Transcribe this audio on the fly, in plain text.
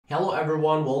Hello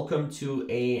everyone, welcome to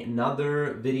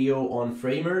another video on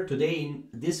Framer. Today in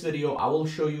this video I will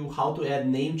show you how to add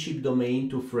Namecheap domain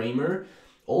to Framer.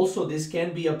 Also, this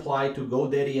can be applied to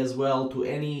GoDaddy as well, to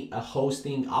any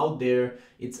hosting out there.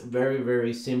 It's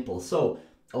very simple. So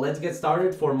let's get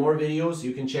started. For more videos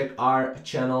you can check our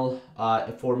channel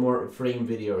for more Frame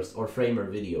videos or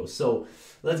Framer videos. So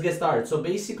let's get started. So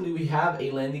basically we have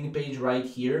a landing page right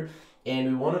here, and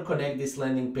we want to connect this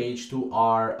landing page to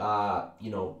our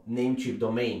Namecheap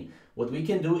domain. What we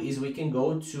can do is we can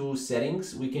go to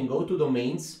settings, we can go to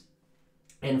domains,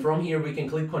 and from here we can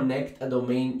click connect a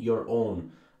domain your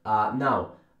own.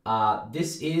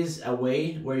 This is a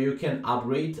way where you can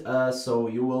upgrade, so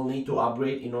you will need to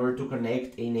upgrade in order to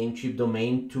connect a Namecheap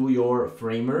domain to your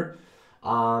Framer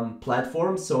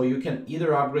platform. So you can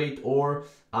either upgrade or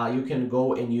you can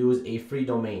go and use a free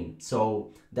domain.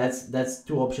 So that's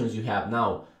two options you have.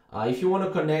 Now if you want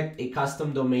to connect a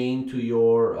custom domain to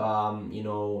your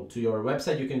to your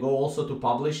website, you can go also to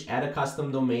publish, add a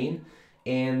custom domain,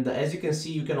 and as you can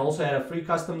see, you can also add a free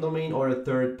custom domain or a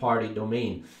third-party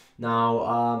domain.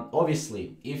 Now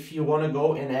obviously if you want to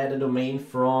go and add a domain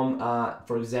from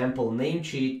for example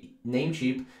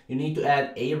Namecheap, you need to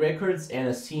add a records and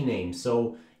a CNAME.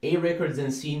 So a records and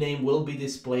CNAME will be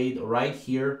displayed right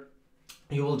here.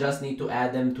 You will just need to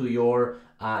add them to your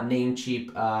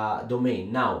Namecheap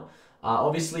domain. Now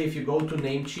obviously if you go to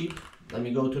Namecheap, let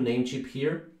me go to Namecheap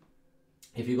here.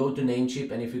 If you go to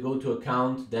Namecheap and if you go to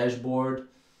account dashboard,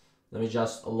 let me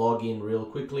just log in real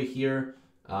quickly here.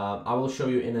 I will show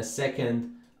you in a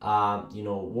second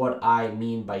what I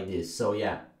mean by this. So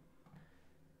yeah,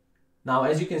 now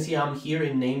as you can see, I'm here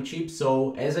in Namecheap.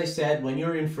 So as I said, when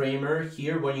you're in Framer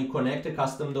here, when you connect a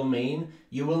custom domain,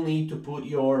 you will need to put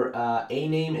your a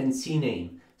name and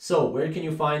CNAME. So where can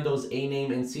you find those a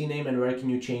name and CNAME, and where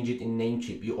can you change it in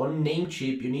Namecheap? On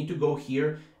Namecheap, you need to go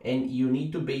here and you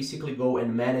need to basically go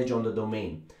and manage on the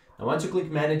domain. Now once you click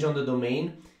manage on the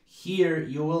domain, here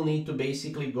you will need to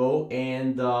basically go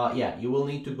and you will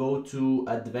need to go to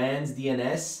advanced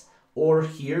DNS, or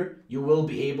here you will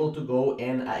be able to go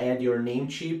and add your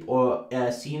Namecheap or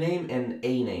CNAME and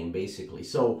a name basically.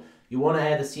 So you want to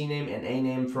add a CNAME and a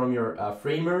name from your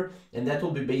Framer, and that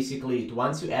will be basically it.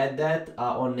 Once you add that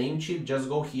on Namecheap, just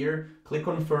go here, click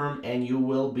confirm, and you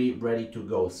will be ready to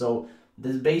go. So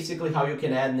this is basically how you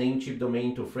can add Namecheap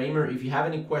domain to Framer. If you have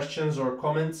any questions or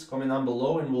comments, comment down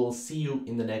below, and we'll see you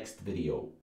in the next video.